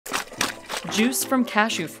Juice from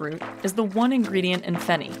cashew fruit is the one ingredient in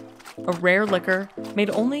feni, a rare liquor made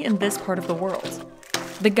only in this part of the world.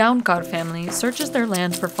 The Gaunkar family searches their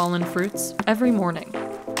land for fallen fruits every morning.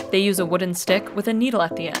 They use a wooden stick with a needle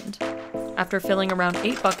at the end. After filling around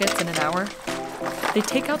 8 buckets in an hour, they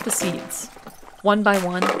take out the seeds. One by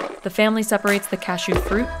one, the family separates the cashew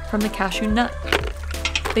fruit from the cashew nut.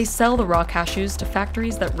 They sell the raw cashews to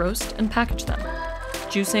factories that roast and package them.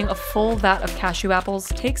 Juicing a full vat of cashew apples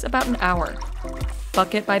takes about an hour.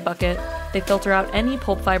 Bucket by bucket, they filter out any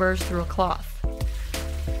pulp fibers through a cloth.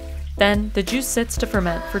 Then, the juice sits to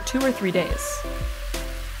ferment for 2 or 3 days.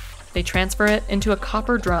 They transfer it into a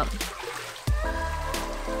copper drum.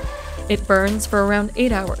 It burns for around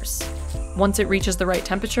 8 hours. Once it reaches the right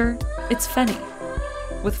temperature, it's feni,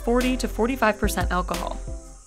 with 40 to 45% alcohol.